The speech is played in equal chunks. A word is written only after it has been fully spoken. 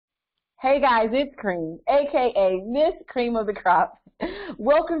Hey guys, it's Cream, aka Miss Cream of the Crop.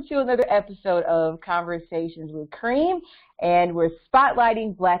 Welcome to another episode of Conversations with Cream, and we're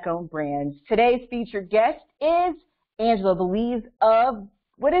spotlighting Black-owned brands. Today's featured guest is Angela Believes of,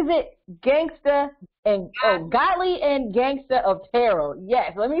 what is it? Godly and Gangsta Apparel.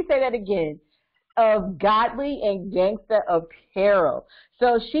 Yes, let me say that again. Of Godly and Gangsta Apparel.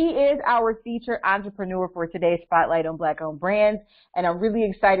 So she is our featured entrepreneur for today's Spotlight on Black-owned brands, and I'm really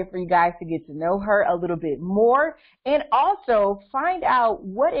excited for you guys to get to know her a little bit more and also find out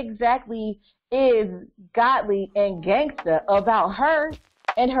what exactly is Godly and Gangsta about her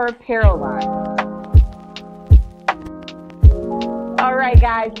and her apparel line. All right,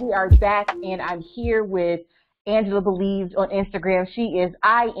 guys, we are back, and I'm here with Angela Believes on Instagram. She is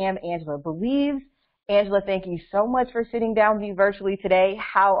I Am Angela Believes. Angela, thank you so much for sitting down with me virtually today.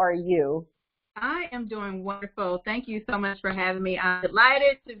 How are you? I am doing wonderful. Thank you so much for having me. I'm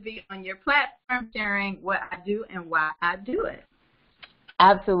delighted to be on your platform sharing what I do and why I do it.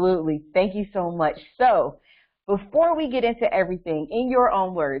 Absolutely. Thank you so much. So before we get into everything, in your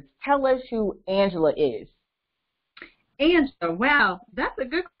own words, tell us who Angela is. Angela, wow, that's a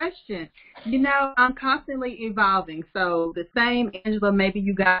good question. You know, I'm constantly evolving. So the same Angela maybe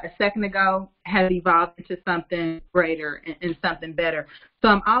you got a second ago has evolved into something greater and something better. So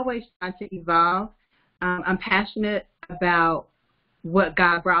I'm always trying to evolve. I'm passionate about what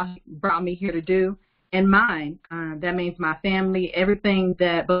God brought me here to do and mine. That means my family, everything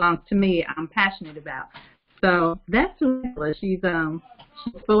that belongs to me, I'm passionate about. So that's who Angela is. She's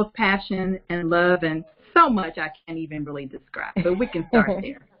full of passion and love and so much I can't even really describe, but we can start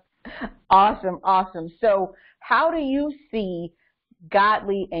there. Awesome, awesome. So how do you see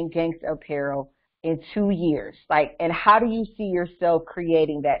Godly and Gangsta Apparel in 2 years? And how do you see yourself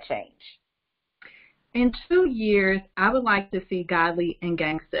creating that change? In 2 years, I would like to see Godly and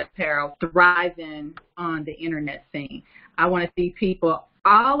Gangsta Apparel thriving on the internet scene. I want to see people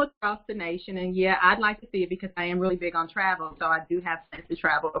all across the nation, and yeah, I'd like to see it because I am really big on travel, so I do have plans to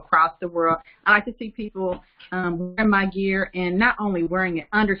travel across the world. I like to see people wearing my gear and not only wearing it,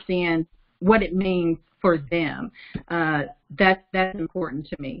 understand what it means for them. That's important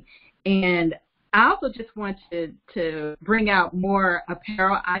to me. And I also just want to bring out more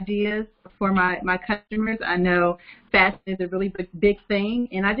apparel ideas for my customers. I know fashion is a really big thing,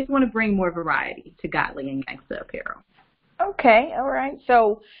 and I just want to bring more variety to Godly and Gangsta Apparel. Okay, all right.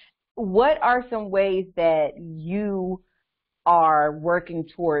 So what are some ways that you are working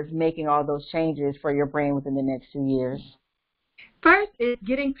towards making all those changes for your brand within the next 2 years? First is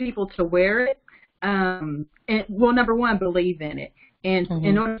getting people to wear it. Well, number one, believe in it. And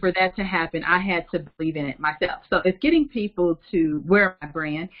in order for that to happen, I had to believe in it myself. So it's getting people to wear my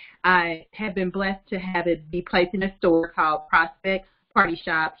brand. I have been blessed to have it be placed in a store called Prospect Party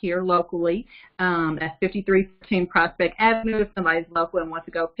Shop here locally. That's 5314 Prospect Avenue. If somebody's local and wants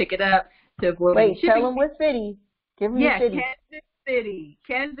to go pick it up to avoid shipping. Tell them what city. Give them the city.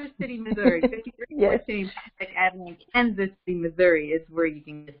 Kansas City, Missouri. 5314 Prospect Avenue, Kansas City, Missouri is where you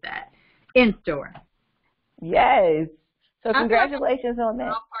can get that in store. Yes. So congratulations on that.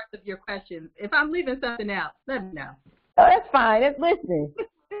 All parts of your questions. If I'm leaving something out, let me know. Oh, that's fine. Listen,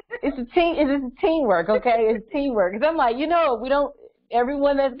 it's a team. It's teamwork, okay? It's teamwork. Because I'm like,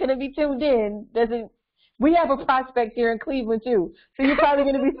 everyone that's going to be tuned in we have a prospect here in Cleveland too. So you're probably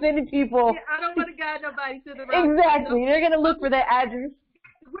going to be sending people. Yeah, I don't want to guide nobody to the wrong. Exactly. They're going to look for that address.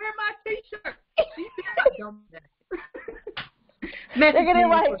 Wear my t-shirt. They're going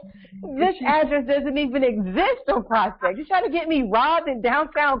to this address doesn't even exist on Prospect. You're trying to get me robbed in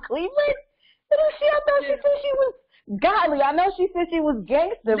downtown Cleveland? I thought she said she was Godly. I know she said she was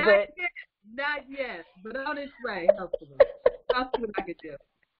gangster, but. Not yet, but on its way, hopefully. I'll see what I can do.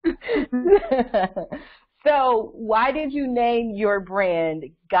 So why did you name your brand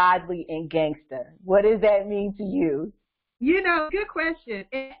Godly and Gangsta? What does that mean to you? Good question.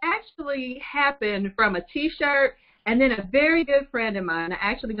 It actually happened from a T-shirt, and then a very good friend of mine, I'm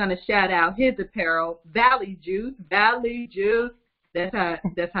actually going to shout out his apparel, Valley Juice. That's how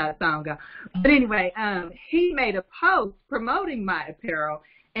the song goes. But anyway, he made a post promoting my apparel,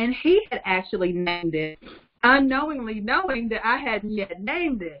 and he had actually named it, unknowingly knowing that I hadn't yet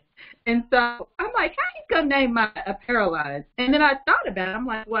named it. And so I'm like, how he's going to name my apparel line? And then I thought about it. I'm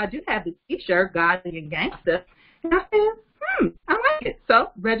like, well, I do have the T-shirt, Godly and Gangsta. And I said, I like it.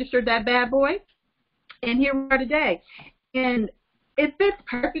 So registered that bad boy, and here we are today. And it fits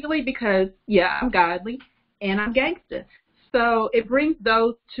perfectly because, yeah, I'm godly and I'm gangsta. So it brings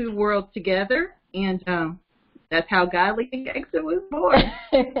those two worlds together, and that's how Godly and Gangsta was born.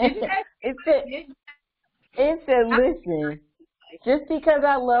 It said, listen, just because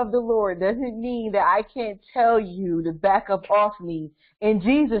I love the Lord doesn't mean that I can't tell you to back up off me in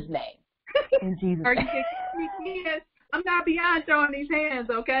Jesus' name. In Jesus' Or you name. can keep me in. I'm not beyond throwing these hands,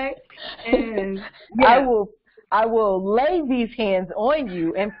 okay? And I yeah. will lay these hands on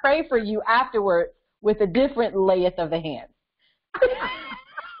you and pray for you afterwards with a different layeth of the hands.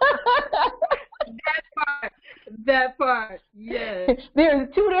 That part, yes. There's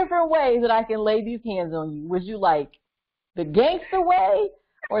two different ways that I can lay these hands on you. Would you like the gangster way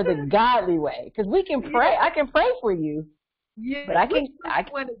or the godly way? Because we can pray. I can pray for you. Yeah. But I can. Which one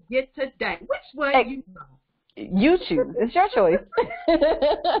you want to get today? Which one you know? You choose. It's your choice.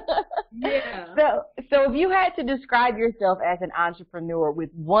 Yeah. So if you had to describe yourself as an entrepreneur with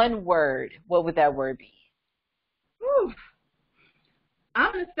one word, what would that word be? Whew.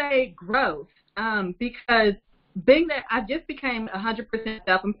 I'm going to say growth, because being that I just became 100%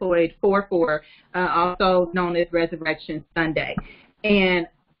 self-employed 4/4, also known as Resurrection Sunday, and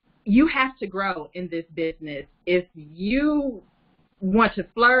you have to grow in this business if you want to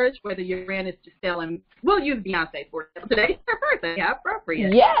flourish. Whether your brand is just selling, we'll use Beyonce for example. Today's her birthday. How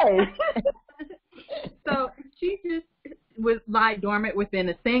appropriate! Yes. So she just was lie dormant within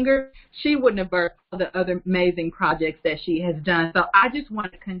a singer. She wouldn't have birthed all the other amazing projects that she has done. So I just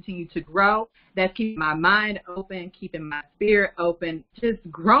want to continue to grow. That's keeping my mind open, keeping my spirit open, just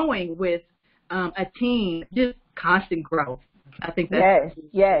growing with a team, just constant growth. I think that's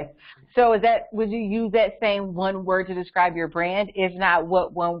yes. So would you use that same one word to describe your brand? If not,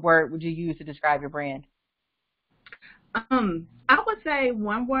 what one word would you use to describe your brand? I would say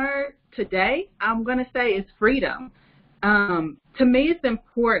one word today. I'm going to say is freedom. To me, it's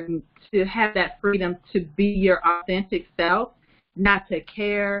important to have that freedom to be your authentic self, not to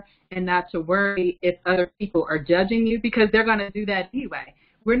care and not to worry if other people are judging you, because they're going to do that anyway.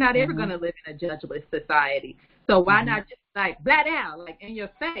 We're not ever going to live in a judgeless society. So why not just like blat out, like in your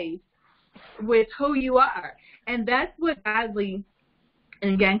face with who you are? And that's what Godly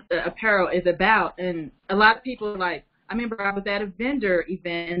and Gangsta Apparel is about. And a lot of people are like, I remember I was at a vendor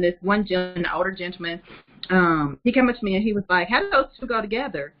event, and this one gentleman, an older gentleman, he came up to me and he was like, how do those two go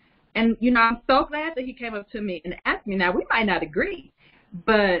together? And, you know, I'm so glad that he came up to me and asked me. Now, we might not agree,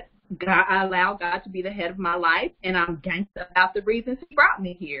 but I allow God to be the head of my life, and I'm gangsta about the reasons he brought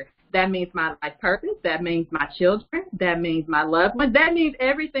me here. That means my life purpose. That means my children. That means my loved ones. That means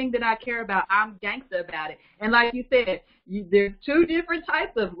everything that I care about. I'm gangsta about it. And like you said, there's two different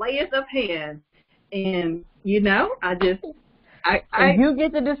types of layers of hands. And, you know, you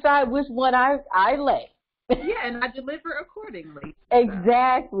get to decide which one I lay. Yeah, and I deliver accordingly.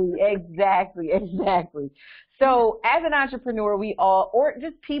 Exactly. So as an entrepreneur, we all, or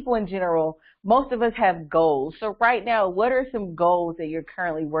just people in general, most of us have goals. So right now, what are some goals that you're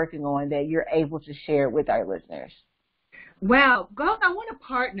currently working on that you're able to share with our listeners? Well, goals, I want to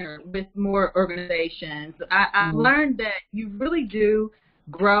partner with more organizations. I've learned that you really do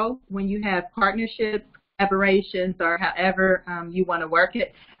grow when you have partnerships, collaborations, or however you want to work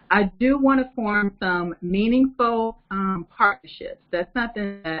it. I do want to form some meaningful partnerships. That's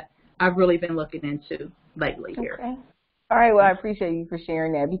something that I've really been looking into lately here. Okay. All right. Well, I appreciate you for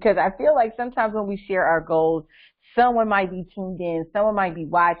sharing that, because I feel like sometimes when we share our goals, someone might be tuned in, someone might be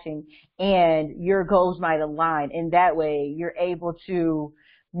watching, and your goals might align. And that way you're able to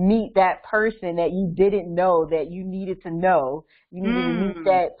meet that person that you didn't know that you needed to know. You needed to meet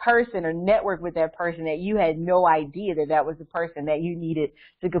that person or network with that person that you had no idea that was the person that you needed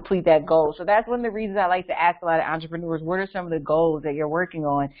to complete that goal. So that's one of the reasons I like to ask a lot of entrepreneurs, what are some of the goals that you're working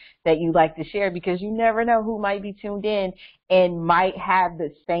on that you like to share? Because you never know who might be tuned in and might have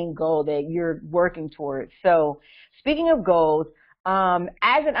the same goal that you're working towards. So speaking of goals,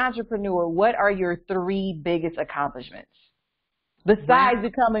 as an entrepreneur, what are your 3 biggest accomplishments? Besides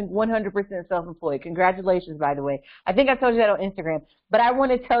becoming 100% self-employed. Congratulations, by the way. I think I told you that on Instagram, but I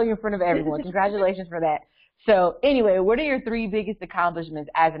want to tell you in front of everyone. Congratulations for that. So anyway, what are your 3 biggest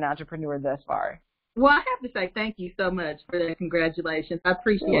accomplishments as an entrepreneur thus far? Well, I have to say thank you so much for that. Congratulations. I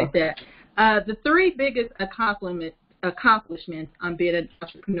appreciate that. The 3 biggest accomplishments on being an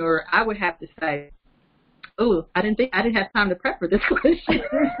entrepreneur, I would have to say, I didn't have time to prep for this question.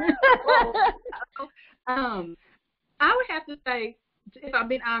 I would have to say, if I'm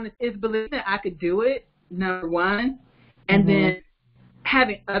being honest, is believing that I could do it, number one, and then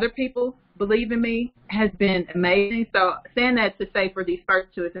having other people believe in me has been amazing. So saying that to say for these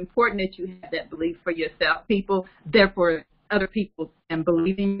first 2, it's important that you have that belief for yourself. People, therefore, other people can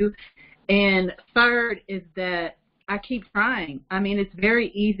believe in you. And third is that I keep trying. I mean, it's very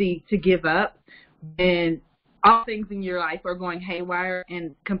easy to give up when all things in your life are going haywire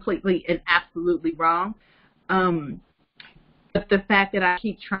and completely and absolutely wrong. But the fact that I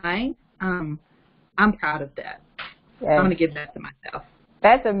keep trying, I'm proud of that. Yes. I'm going to give that to myself.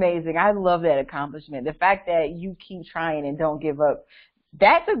 That's amazing. I love that accomplishment. The fact that you keep trying and don't give up,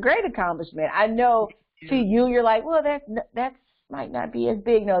 that's a great accomplishment. I know to you, you're like, well, that might not be as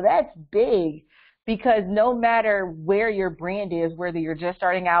big. No, that's big, because no matter where your brand is, whether you're just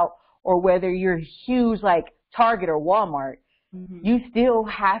starting out or whether you're huge like Target or Walmart, you still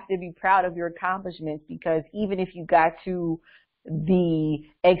have to be proud of your accomplishments, because even if you got to the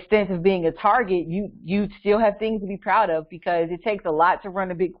extent of being a Target, you still have things to be proud of, because it takes a lot to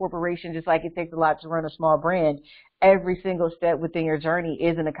run a big corporation, just like it takes a lot to run a small brand. Every single step within your journey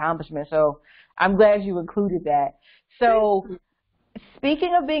is an accomplishment. So I'm glad you included that. So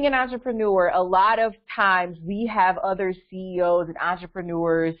speaking of being an entrepreneur, a lot of times we have other CEOs and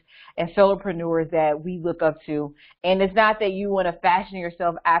entrepreneurs and solopreneurs that we look up to. And it's not that you want to fashion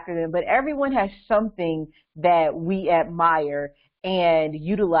yourself after them, but everyone has something that we admire and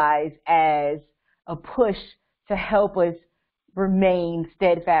utilize as a push to help us remain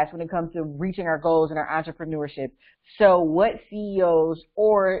steadfast when it comes to reaching our goals in our entrepreneurship. So what CEOs,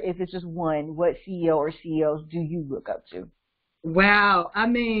 or if it's just one, what CEO or CEOs do you look up to? Wow. I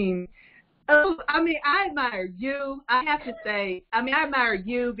admire you. I have to say, I admire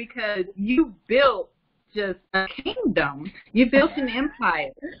you because you built just a kingdom. You built an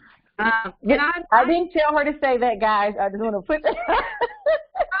empire. I didn't tell her to say that, guys. I just want to put that.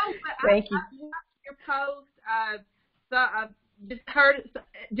 Thank you. I love your post. I've just heard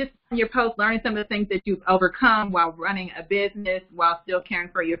in your post, learning some of the things that you've overcome while running a business, while still caring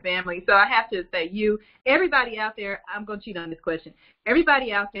for your family. So I have to say, everybody out there, I'm going to cheat on this question.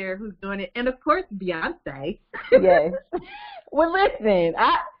 Everybody out there who's doing it, and of course, Beyonce. Yes. Well, listen,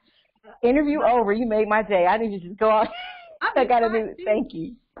 interview over. You made my day. I need to just go on. I got to do it. Thank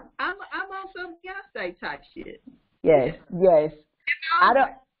you. I'm on some Beyonce type shit. Yes.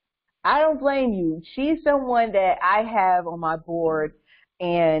 I don't blame you. She's someone that I have on my board,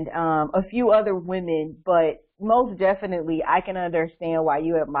 and a few other women, but most definitely I can understand why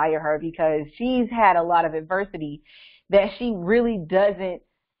you admire her, because she's had a lot of adversity that she really doesn't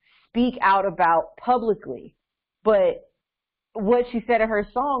speak out about publicly. But what she said in her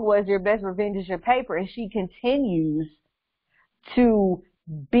song was, your best revenge is your paper, and she continues to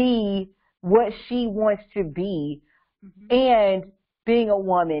be what she wants to be, and being a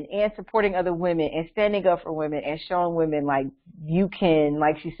woman and supporting other women and standing up for women and showing women like you can,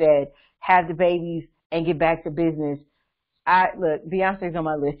 like she said, have the babies and get back to business. Look, Beyonce's on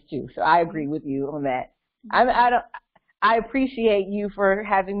my list too, so I agree with you on that. I appreciate you for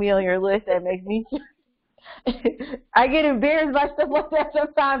having me on your list. That makes me I get embarrassed by stuff like that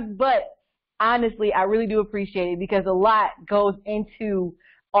sometimes, but honestly, I really do appreciate it, because a lot goes into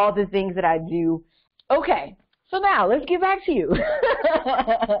all the things that I do. Okay. So now let's get back to you.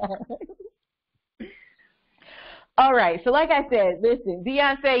 All right. So like I said, listen,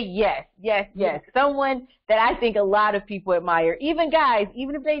 Beyonce, yes. Someone that I think a lot of people admire. Even guys,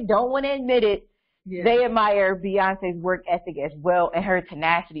 even if they don't want to admit it, they admire Beyonce's work ethic as well and her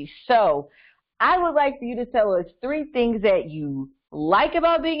tenacity. So I would like for you to tell us 3 things that you like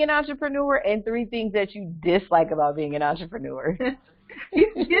about being an entrepreneur and 3 things that you dislike about being an entrepreneur.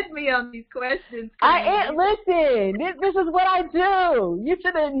 You get me on these questions. Listen, this is what I do. You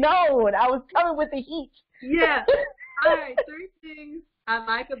should have known. I was coming with the heat. Yeah. All right, 3 things I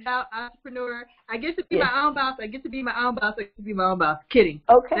like about entrepreneur. I get to be my own boss. I get to be my own boss. Kidding.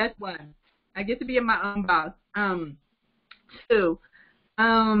 Okay. That's 1. I get to be my own boss. 2.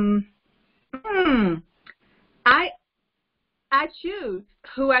 I choose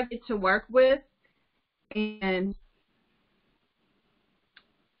who I get to work with, and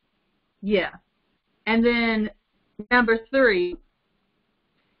and then number 3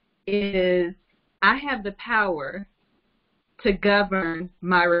 is I have the power to govern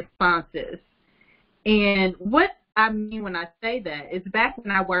my responses. And what I mean when I say that is, back when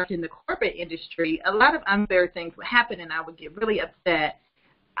I worked in the corporate industry, a lot of unfair things would happen and I would get really upset.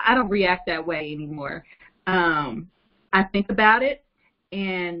 I don't react that way anymore. I think about it,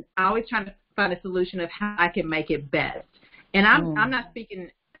 and I always try to find a solution of how I can make it best. And I'm not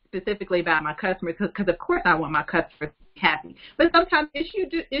speaking specifically about my customers, because of course I want my customers to be happy. But sometimes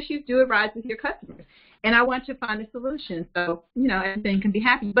issues do arise with your customers, and I want to find a solution so everything can be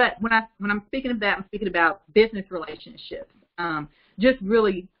happy. But when I'm speaking of that, I'm speaking about business relationships. Just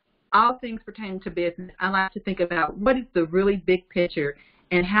really all things pertaining to business. I like to think about what is the really big picture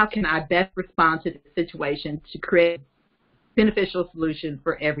and how can I best respond to the situation to create beneficial solutions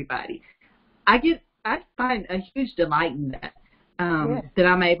for everybody. I find a huge delight in that. That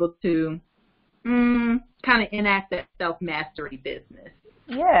I'm able to kind of enact that self-mastery business.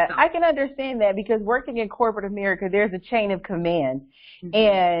 Yeah, So. I can understand that because working in corporate America, there's a chain of command. Mm-hmm.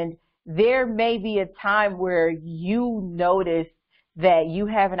 And there may be a time where you notice that you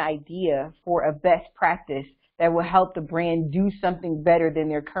have an idea for a best practice that will help the brand do something better than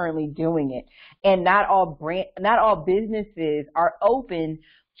they're currently doing it. And not all businesses are open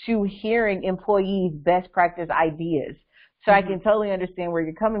to hearing employees' best practice ideas. So I can totally understand where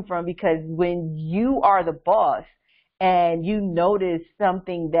you're coming from, because when you are the boss and you notice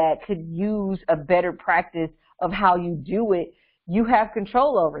something that could use a better practice of how you do it, you have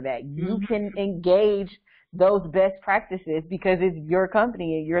control over that. You can engage those best practices because it's your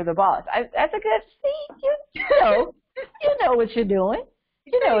company and you're the boss. That's a good see. You know what you're doing.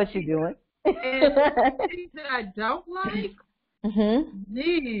 You know what you're doing. And the things that I don't like,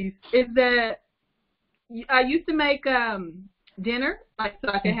 these, is that I used to make dinner, like,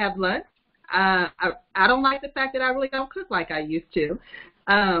 so I could have lunch. I don't like the fact that I really don't cook like I used to.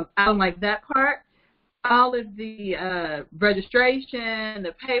 I don't like that part. All of the registration,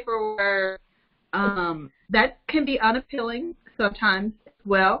 the paperwork, that can be unappealing sometimes as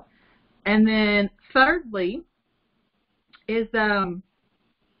well. And then thirdly is,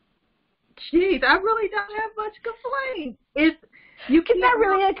 geez, I really don't have much complaint. It's not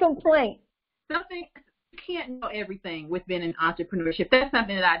really a complaint. Something, you can't know everything with being in entrepreneurship. That's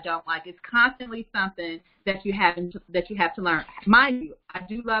something that I don't like. It's constantly something that you have to learn. Mind you, I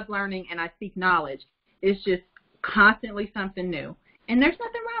do love learning and I seek knowledge. It's just constantly something new. And there's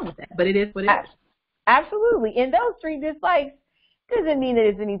nothing wrong with that, but it is what it is. Absolutely. And those three dislikes doesn't mean that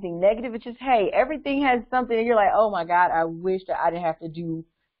it's anything negative. It's just, hey, everything has something and you're like, oh my God, I wish that I didn't have to do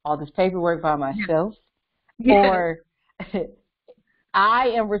all this paperwork by myself. Yeah. Or I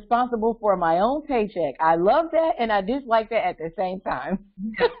am responsible for my own paycheck. I love that and I dislike that at the same time.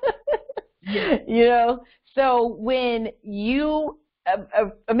 Yeah. Yeah. You know, so when you,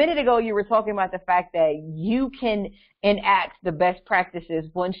 a minute ago, you were talking about the fact that you can enact the best practices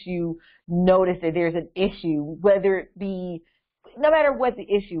once you notice that there's an issue, whether it be, no matter what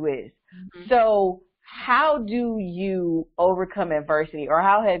the issue is. So how do you overcome adversity, or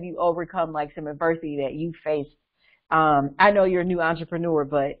how have you overcome like some adversity that you faced? I know you're a new entrepreneur,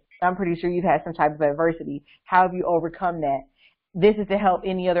 but I'm pretty sure you've had some type of adversity. How have you overcome that? This is to help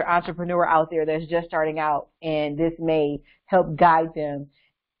any other entrepreneur out there that's just starting out, and this may help guide them,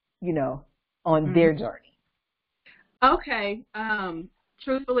 you know, on their journey. Okay.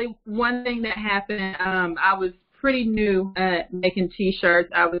 Truthfully, one thing that happened, I was pretty new at making T-shirts.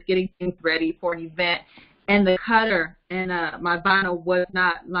 I was getting things ready for an event, and the cutter and my vinyl was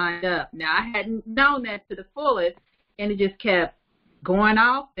not lined up. Now, I hadn't known that to the fullest, and it just kept going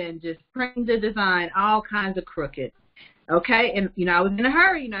off and just printing the design all kinds of crooked. Okay, and, you know, I was in a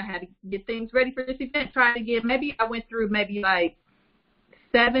hurry. You know, I had to get things ready for this event, trying to get, I went through like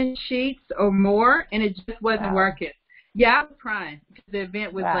 7 sheets or more, and it just wasn't working. Yeah, I was crying because the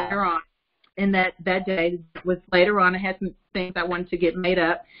event was later on, and that day was later on. I had some things I wanted to get made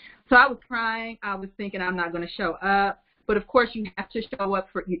up. So I was crying. I was thinking I'm not going to show up. But, of course, you have to show up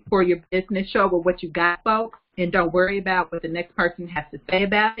for your business. Show up with what you got, folks, and don't worry about what the next person has to say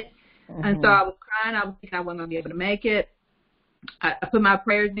about it. And so I was crying. I was thinking I wasn't going to be able to make it. I put my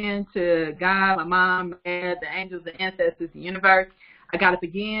prayers in to God, my mom, my dad, the angels, the ancestors, the universe. I got up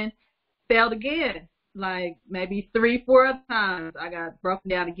again, failed again, like maybe 3, 4 other times. I got broken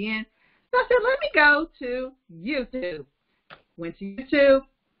down again. So I said, let me go to YouTube. Went to YouTube,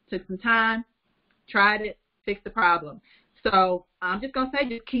 took some time, tried it, fixed the problem. So I'm just going to say,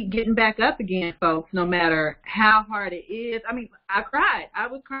 just keep getting back up again, folks, no matter how hard it is. I mean, I cried. I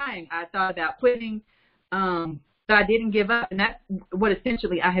was crying. I thought about quitting. So I didn't give up, and that's what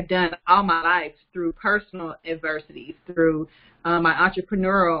essentially I have done all my life through personal adversities, through my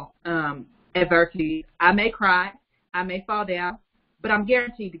entrepreneurial adversities. I may cry, I may fall down, but I'm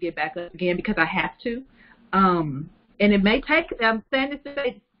guaranteed to get back up again because I have to. And it may take, I'm saying this to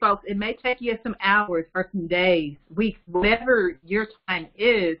say, folks, it may take you some hours or some days, weeks, whatever your time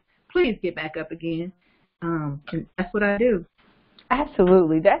is, please get back up again. And that's what I do.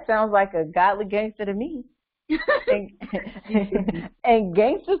 Absolutely. That sounds like a godly gangster to me. and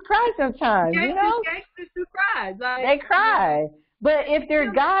gangsters cry sometimes, you know? Gangsters do cry. Like, they cry. But if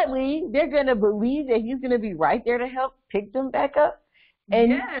they're godly, they're going to believe that he's going to be right there to help pick them back up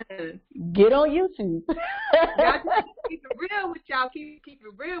and get on YouTube. Keep it real with y'all. Keep it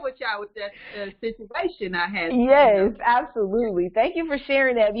real with y'all with that situation I had. Yes, absolutely. Thank you for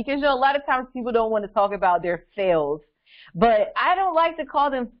sharing that, because, you know, a lot of times people don't want to talk about their fails. But I don't like to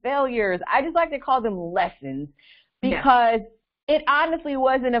call them failures. I just like to call them lessons, because it honestly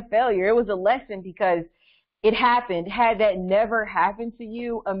wasn't a failure. It was a lesson because it happened. Had that never happened to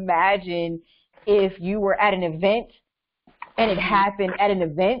you, imagine if you were at an event and it happened at an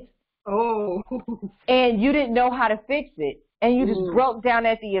event. Oh. And you didn't know how to fix it. And you just broke down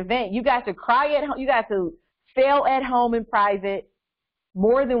at the event. You got to cry at home. You got to fail at home in private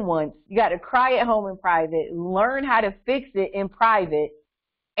more than once. You got to cry at home in private, learn how to fix it in private,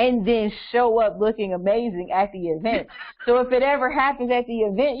 and then show up looking amazing at the event. So if it ever happens at the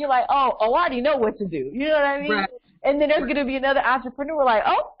event, you're like, oh, I already know what to do. You know what I mean? Right. And then there's going to be another entrepreneur like,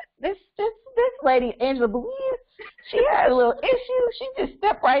 oh, this lady, Angela Belize, she had a little issue. She just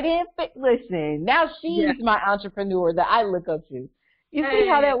stepped right in. Listen, now she's my entrepreneur that I look up to. You see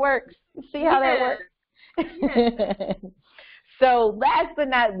how that works? You see how that works? Yes. So last but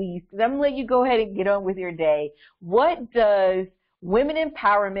not least, because I'm going to let you go ahead and get on with your day, what does women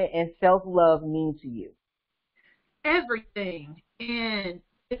empowerment and self-love mean to you? Everything. And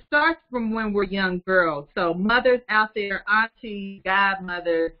it starts from when we're young girls. So mothers out there, aunties,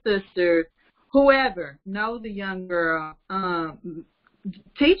 godmothers, sisters, whoever knows a young girl,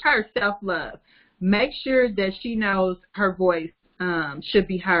 teach her self-love. Make sure that she knows her voice should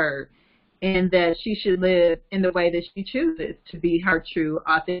be heard and that she should live in the way that she chooses to be her true,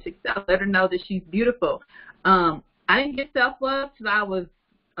 authentic self. Let her know that she's beautiful. I didn't get self-love until I was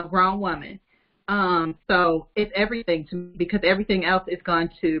a grown woman. So it's everything to me because everything else is going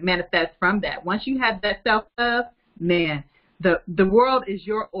to manifest from that. Once you have that self-love, man, the world is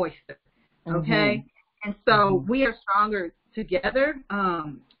your oyster, okay? And so we are stronger together.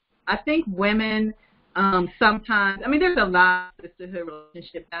 I think women sometimes, I mean, there's a lot of sisterhood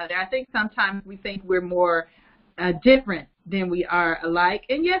relationships out there. I think sometimes we think we're more different than we are alike.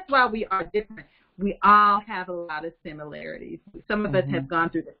 And yes, while we are different, we all have a lot of similarities. Some of us have gone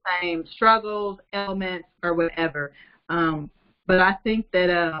through the same struggles, ailments, or whatever. But I think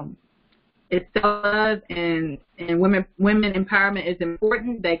that it's self-love and women empowerment is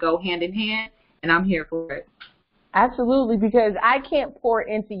important. They go hand in hand, and I'm here for it. Absolutely, because I can't pour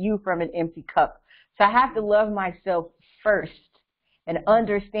into you from an empty cup. So I have to love myself first and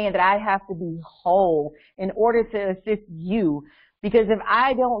understand that I have to be whole in order to assist you. Because if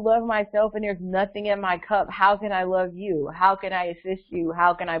I don't love myself and there's nothing in my cup, how can I love you? How can I assist you?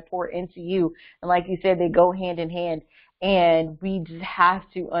 How can I pour into you? And like you said, they go hand in hand. And we just have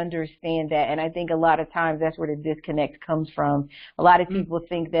to understand that. And I think a lot of times that's where the disconnect comes from. A lot of people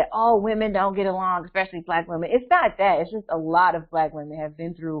think that, oh, women don't get along, especially black women. It's not that. It's just a lot of black women have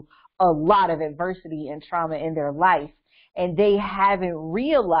been through a lot of adversity and trauma in their life. And they haven't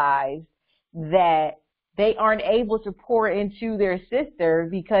realized that they aren't able to pour into their sister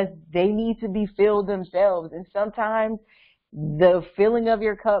because they need to be filled themselves. And sometimes the filling of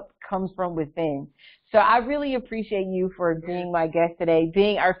your cup comes from within. So I really appreciate you for being my guest today,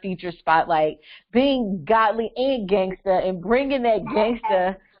 being our feature spotlight, being godly and gangsta, and bringing that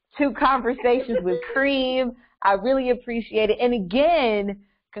gangsta to Conversations with Cream. I really appreciate it. And again,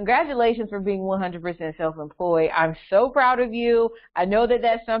 congratulations for being 100% self-employed. I'm so proud of you. I know that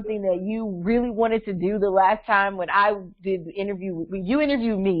that's something that you really wanted to do the last time when I did the interview. When you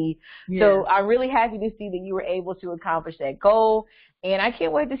interviewed me. Yeah. So I'm really happy to see that you were able to accomplish that goal. And I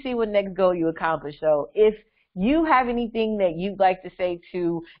can't wait to see what next goal you accomplish. So if you have anything that you'd like to say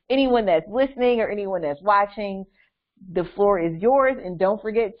to anyone that's listening or anyone that's watching, the floor is yours. And don't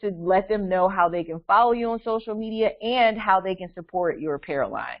forget to let them know how they can follow you on social media and how they can support your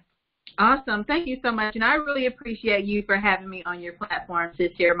apparel line. Awesome. Thank you so much. And I really appreciate you for having me on your platform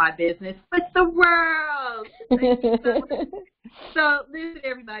to share my business with the world. Thank you so much. So listen,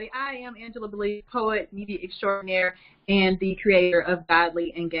 everybody, I am Angela Belize, poet, media extraordinaire, and the creator of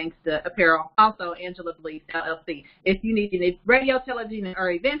Godly and Gangsta Apparel, also Angela Belize, LLC. If you need any radio, television,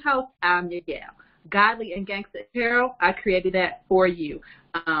 or event host, I'm your gal. Godly and Gangsta Apparel, I created that for you.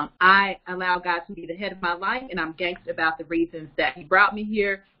 I allow God to be the head of my life, and I'm gangsta about the reasons that He brought me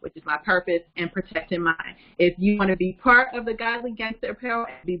here, which is my purpose and protecting mine. If you want to be part of the Godly Gangsta Apparel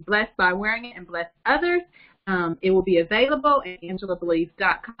and be blessed by wearing it and bless others, it will be available at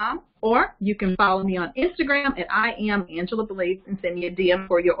angelabelize.com, or you can follow me on Instagram at I am Angela Belize and send me a DM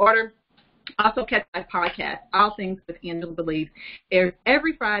for your order. Also catch my podcast, All Things with Angela Belize, airs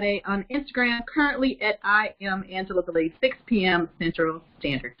every Friday on Instagram, currently at I am Angela Belize, 6 p.m. Central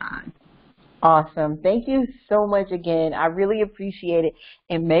Standard Time. Awesome. Thank you so much again. I really appreciate it.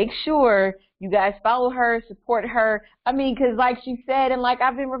 And make sure you guys follow her, support her. I mean, because like she said, and like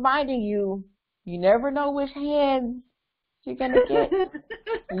I've been reminding you, you never know which hands you're going to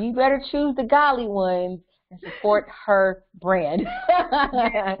get. You better choose the godly ones. and support her brand.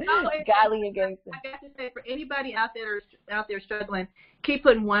 Yes, Godly and Gangsta. I got to say, for anybody out there struggling, keep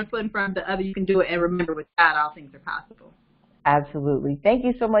putting one foot in front of the other. You can do it, and remember, with God, all things are possible. Absolutely. Thank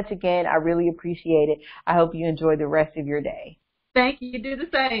you so much again. I really appreciate it. I hope you enjoy the rest of your day. Thank you. You do the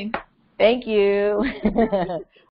same. Thank you.